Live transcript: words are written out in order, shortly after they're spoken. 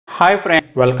Hi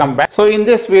friends, welcome back. So in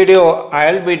this video,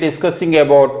 I'll be discussing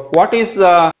about what is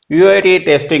the UAT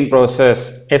testing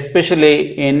process,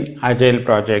 especially in Agile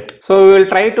project. So we will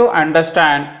try to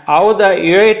understand how the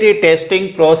UAT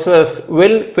testing process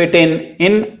will fit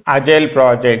in Agile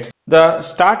projects. The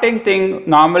starting thing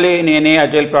normally in any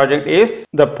Agile project is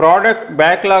the product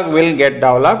backlog will get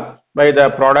developed by the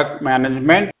product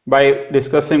management by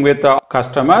discussing with the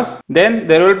customers. Then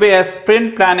there will be a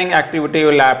sprint planning activity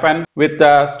will happen with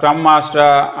the scrum master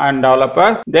and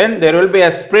developers. Then there will be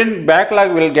a sprint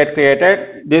backlog will get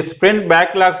created. These sprint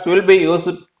backlogs will be used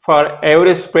for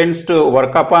every sprints to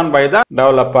work upon by the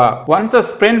developer. Once the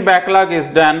sprint backlog is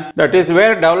done, that is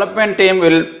where development team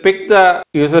will pick the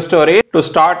user story to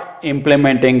start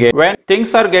implementing it. When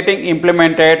things are getting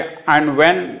implemented and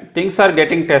when things are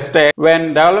getting tested, when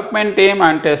development team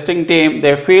and testing team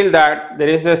they feel that there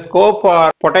is a scope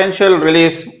for potential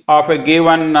release of a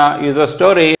given user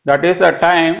story, that is the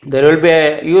time there will be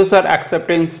a user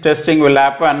acceptance testing will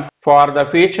happen for the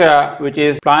feature which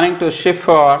is planning to ship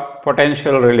for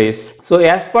potential release. So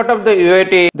as part of the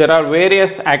UAT, there are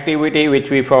various activity which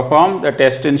we perform: the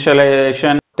test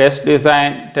initialization, test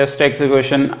design, test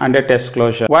execution, and a test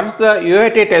closure. Once the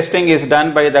UAT testing is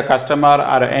done by the customer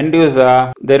or end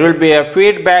user, there will be a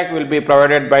feedback will be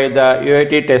provided by the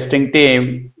UAT testing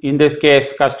team. In this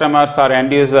case, customers or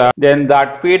end user. Then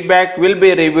that feedback will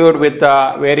be reviewed with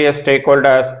the various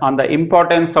stakeholders on the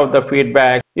importance of the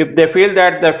feedback. If they feel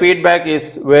that the feedback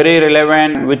is very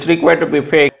relevant, which required to be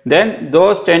fixed, then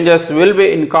those changes will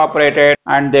be incorporated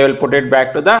and they will put it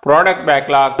back to the product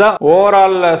backlog. The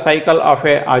overall cycle of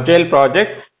a Agile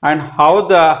project and how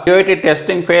the UAT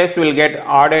testing phase will get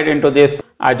added into this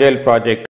Agile project.